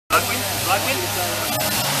bucket?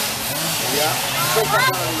 Yeah.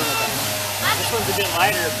 This one's a bit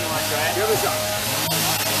lighter if you want to try it. Give it a shot.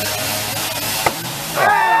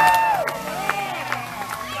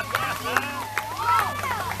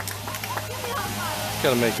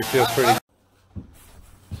 Gotta make it feel pretty.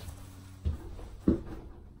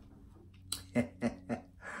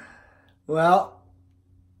 Well,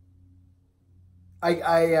 I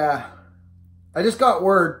just got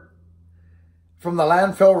word from the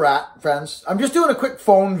landfill rat friends. I'm just doing a quick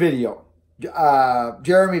phone video.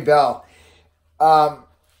 Jeremy Bell.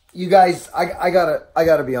 You guys, I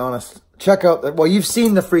gotta be honest. Check out the, well, you've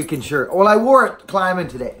seen the freaking shirt. Well, I wore it climbing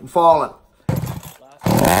today and falling.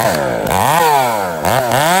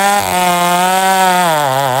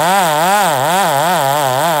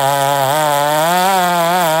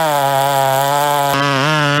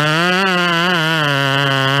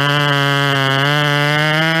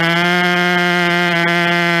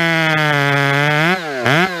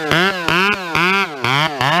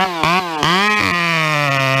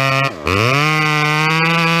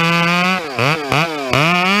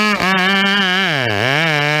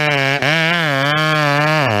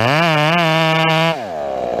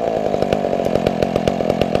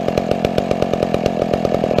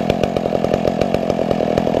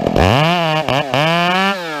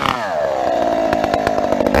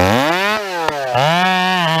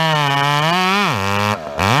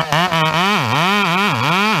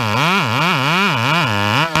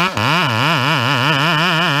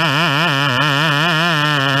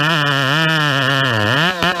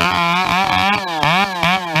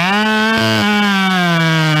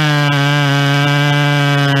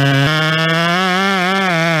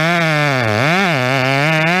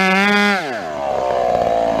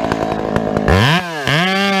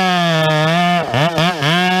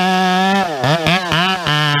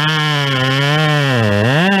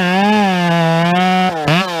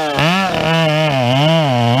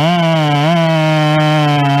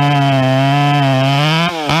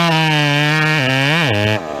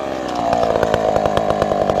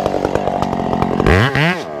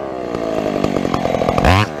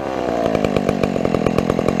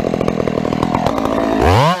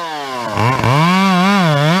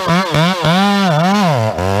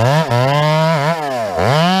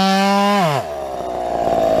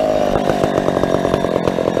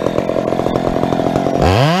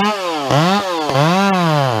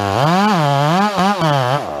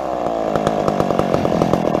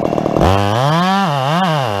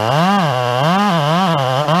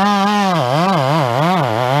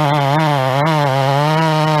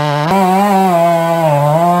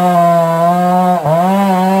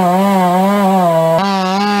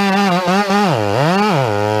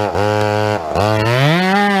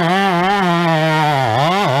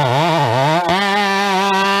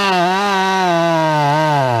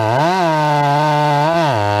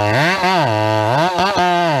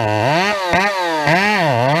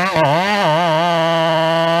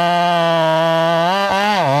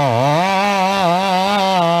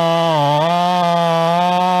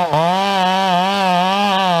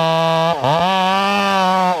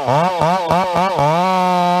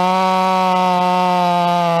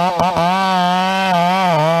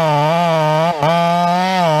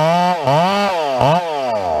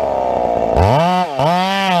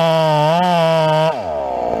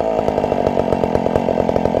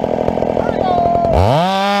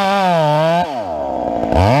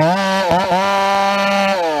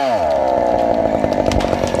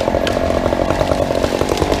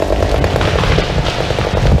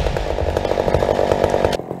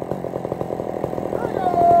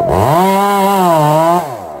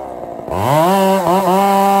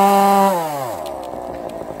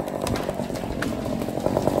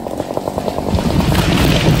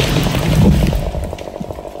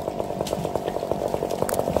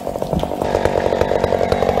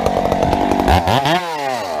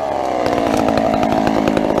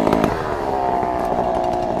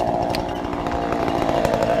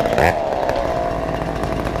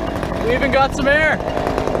 We even got some air.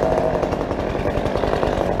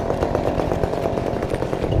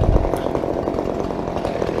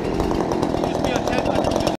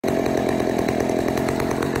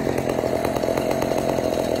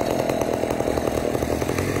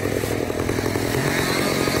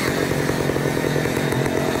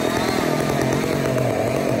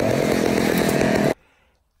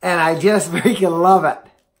 And I just freaking love it.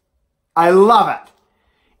 I love it.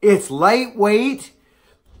 It's lightweight.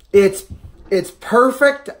 It's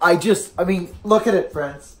perfect. I mean, look at it,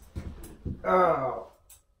 friends. Oh.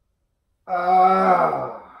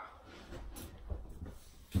 Oh.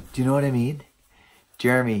 Do you know what I mean?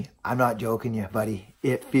 Jeremy, I'm not joking you, buddy.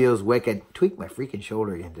 It feels wicked. Tweak my freaking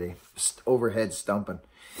shoulder again today. Overhead stumping.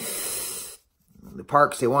 The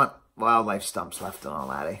parks, they want wildlife stumps left and all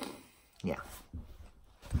that, eh? Yeah.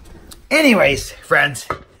 Anyways, friends.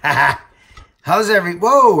 How's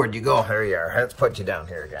whoa, where'd you go? Here you are. Let's put you down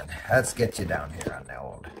here again. Let's get you down here on the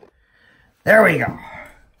old. There we go.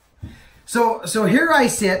 So here I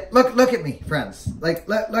sit. Look at me, friends. Like,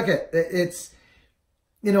 look at it's,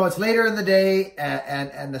 you know, it's later in the day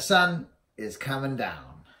and the sun is coming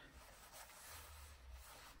down.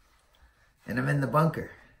 And I'm in the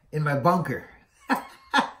bunker. In my bunker.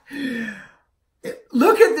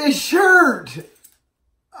 Look at this shirt.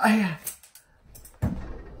 I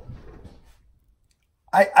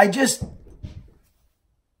just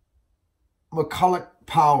McCulloch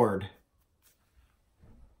powered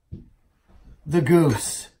the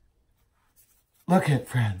goose. Look at,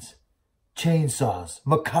 friends. Chainsaws.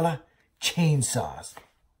 McCulloch chainsaws.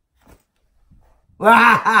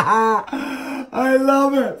 I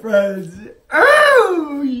love it, friends.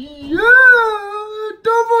 Oh, yeah.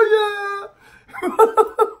 Double yeah.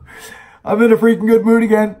 I'm in a freaking good mood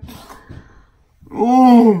again.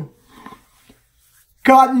 Ooh.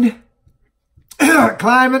 Cotton.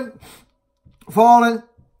 Climbing. Falling.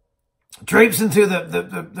 Traipsing through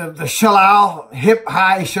the shallal, hip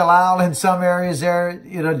high shallal in some areas there,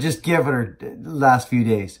 you know, just giving her the last few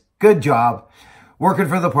days. Good job. Working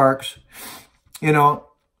for the parks, you know.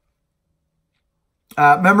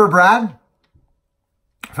 Remember Brad?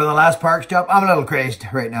 For the last parks job? I'm a little crazed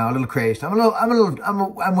right now, a little crazed. I'm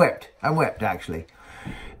whipped. I'm whipped, actually.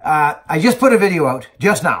 I just put a video out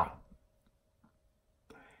just now.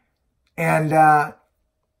 And,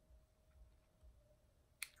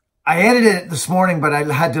 I edited it this morning, but I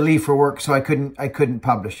had to leave for work, so I couldn't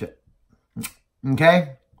publish it.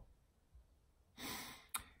 Okay?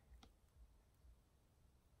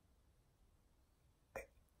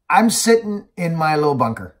 I'm sitting in my little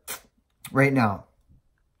bunker right now.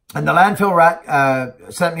 And the landfill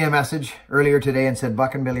rat sent me a message earlier today and said,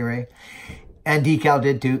 Buck and Billy Ray, and Decal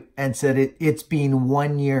did too, and said it's been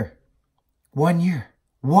 1 year. 1 year.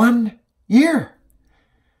 1 year.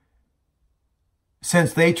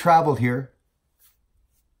 Since they traveled here.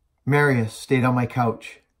 Marius stayed on my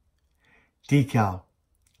couch. Decal,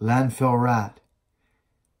 landfill rat.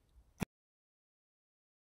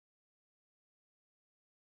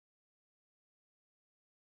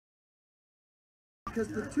 Because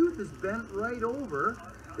the tooth is bent right over.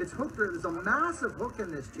 It's hooked. There's a massive hook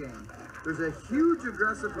in this chain. There's a huge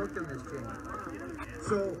aggressive hook in this chain.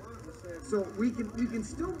 So we can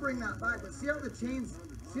still bring that back. But see how the chain's,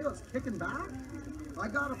 see how it's kicking back? I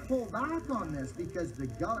gotta pull back on this because the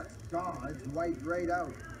gut's gone. It's wiped right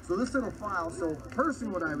out. So this little file, so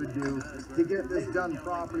person what I would do to get this done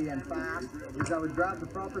properly and fast is I would grab the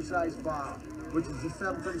proper size file, which is the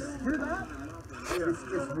 7/3. Hear that?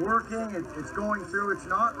 It's working, it's going through. It's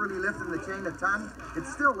not really lifting the chain a ton.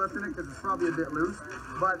 It's still lifting it because it's probably a bit loose,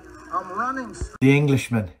 but I'm running. The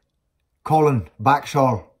Englishman, Colin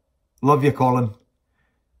Backshall. Love you, Colin.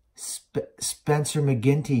 Spencer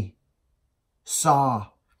McGinty. Saw.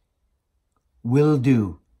 Will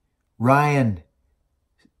do. Ryan.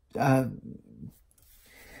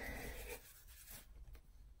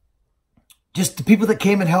 Just the people that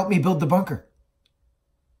came and helped me build the bunker.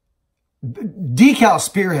 Decal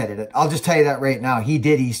spearheaded it. I'll just tell you that right now. He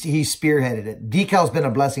did. He spearheaded it. Decal's been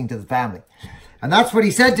a blessing to the family. And that's what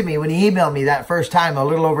he said to me when he emailed me that first time a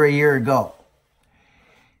little over a year ago.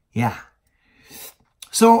 Yeah.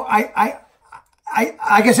 So like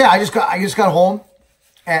I said, I just got home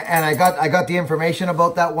and I got the information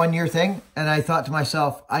about that 1 year thing. And I thought to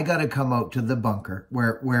myself, I got to come out to the bunker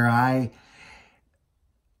where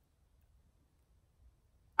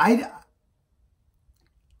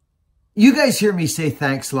you guys hear me say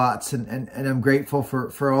thanks lots and I'm grateful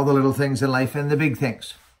for all the little things in life and the big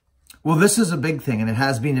things. Well, this is a big thing and it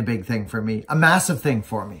has been a big thing for me, a massive thing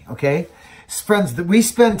for me, okay? Friends, that we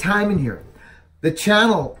spend time in here. The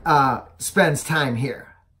channel spends time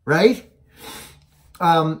here, right?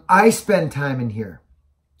 I spend time in here.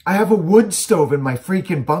 I have a wood stove in my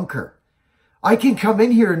freaking bunker. I can come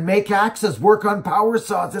in here and make axes, work on power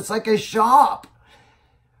saws. It's like a shop.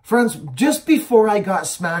 Friends, just before I got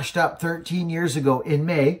smashed up 13 years ago in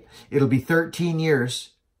May, it'll be 13 years,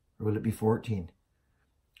 or will it be 14?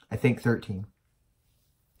 I think 13.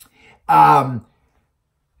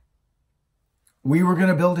 We were going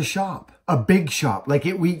to build a shop, a big shop. Like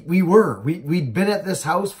we'd been at this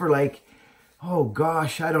house for like, oh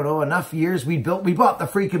gosh, I don't know, enough years. We bought the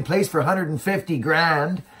freaking place for 150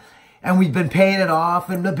 grand and we'd been paying it off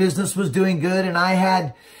and the business was doing good. And I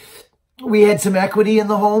had we had some equity in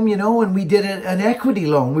the home, you know, and we did an equity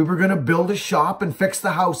loan. We were going to build a shop and fix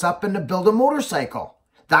the house up and to build a motorcycle.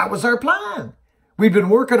 That was our plan. We've been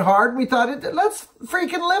working hard. And we thought, let's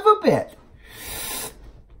freaking live a bit.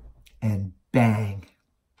 And bang,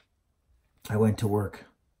 I went to work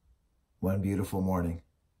one beautiful morning,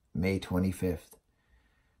 May 25th,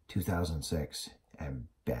 2006, and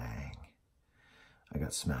bang, I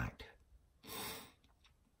got smacked.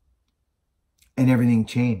 And everything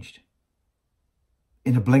changed.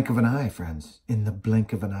 In a blink of an eye, friends. In the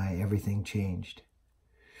blink of an eye, everything changed.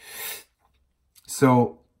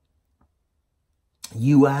 So,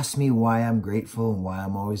 you asked me why I'm grateful and why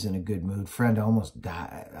I'm always in a good mood. Friend, I almost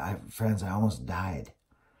died. Friends, I almost died.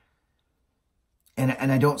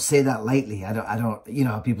 And I don't say that lightly. I don't, you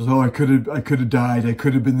know, people say, oh, I could have died. I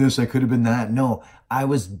could have been this. I could have been that. No, I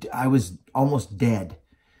was almost dead.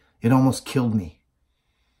 It almost killed me.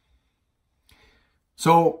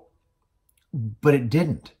 So, but it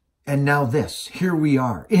didn't. And now this, here we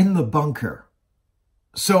are in the bunker.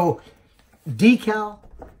 So Decal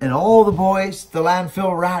and all the boys, the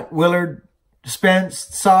Landfill Rat, Willard, Spence,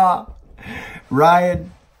 Saw,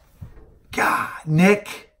 Ryan, God,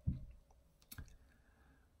 Nick.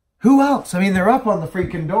 Who else? I mean, they're up on the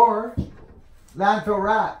freaking door. Landfill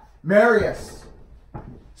Rat, Marius,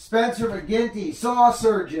 Spencer McGinty, Saw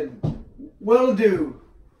Surgeon, Will Do.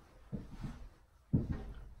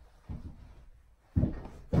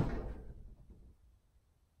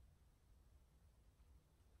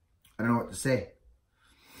 I don't know what to say.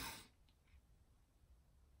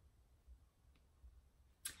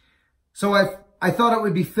 So I thought it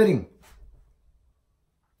would be fitting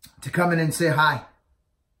to come in and say hi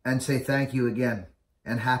and say thank you again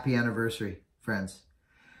and happy anniversary, friends.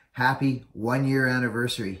 Happy 1 year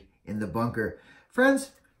anniversary in the bunker. Friends,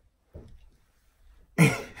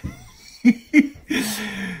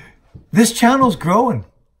 this channel's growing.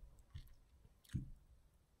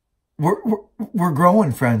 We're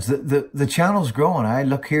growing, friends. The channel's growing. I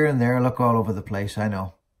look here and there, I look all over the place, I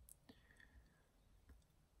know.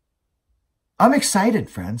 I'm excited,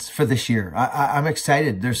 friends, for this year. I'm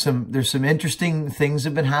excited. There's some interesting things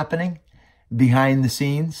have been happening behind the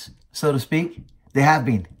scenes, so to speak. They have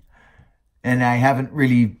been. And I haven't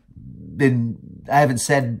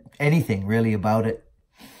said anything really about it.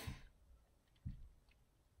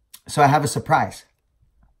 So I have a surprise.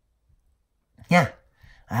 Yeah.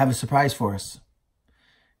 I have a surprise for us.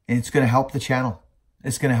 And it's going to help the channel.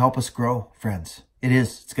 It's going to help us grow, friends. It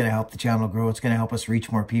is. It's going to help the channel grow. It's going to help us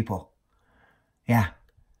reach more people. Yeah,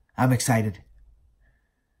 I'm excited.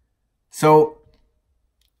 So,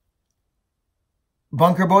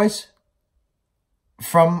 Bunker Boys,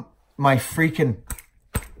 from my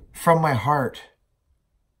heart,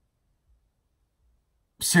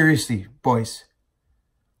 seriously, boys,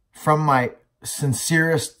 from my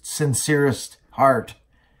sincerest heart,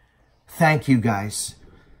 thank you guys.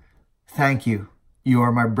 Thank you. You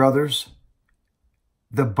are my brothers,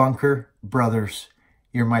 the Bunker Brothers.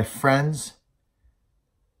 You're my friends.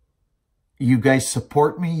 You guys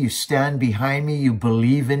support me. You stand behind me. You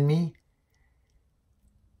believe in me.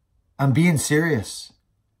 I'm being serious.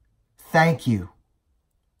 Thank you.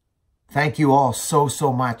 Thank you all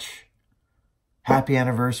so much. Happy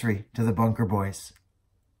anniversary to the Bunker Boys.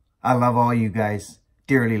 I love all you guys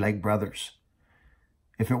dearly like brothers.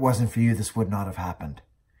 If it wasn't for you, this would not have happened.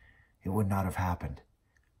 It would not have happened.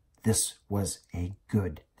 This was a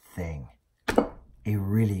good thing. A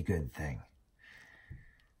really good thing.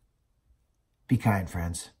 Be kind,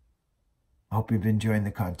 friends. I hope you've been enjoying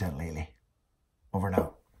the content lately. Over and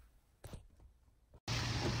out.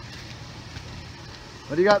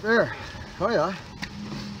 What do you got there? Oh yeah.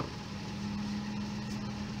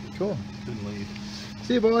 Cool. Good lead.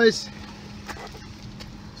 See you, boys.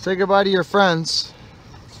 Say goodbye to your friends.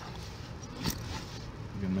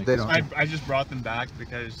 They don't. I just brought them back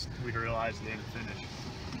because we realized they didn't finish.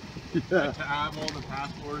 Yeah. To have all the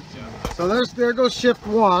passports. Yeah. So there goes shift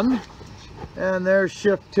 1, and there's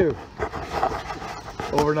shift 2.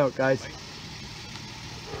 Over and out, guys.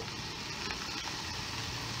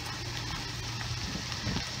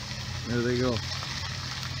 There they go.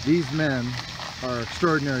 These men are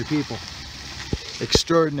extraordinary people.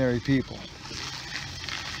 Extraordinary people.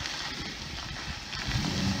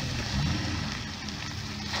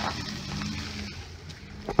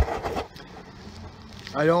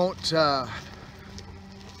 I don't,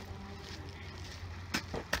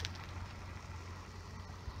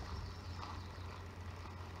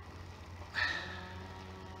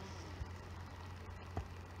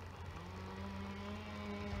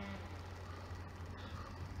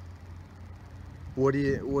 what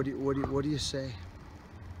do you say?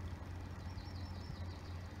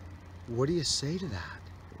 What do you say to that?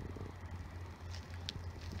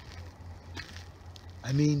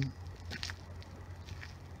 I mean,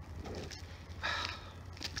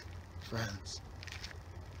 friends,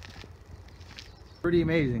 pretty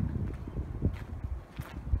amazing.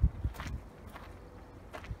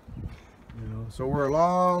 You know, so we're a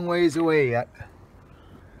long ways away yet.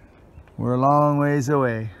 We're a long ways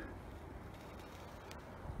away.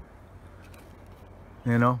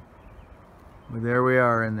 You know, but there we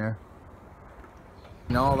are in there.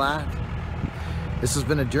 And all that. This has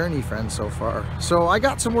been a journey, friends, so far. So I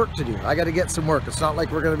got some work to do. I got to get some work. It's not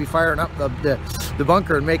like we're going to be firing up the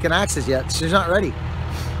bunker and making axes yet. She's not ready.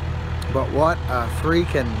 But what a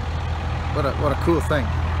freaking, what a cool thing.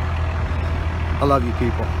 I love you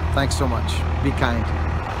people. Thanks so much. Be kind.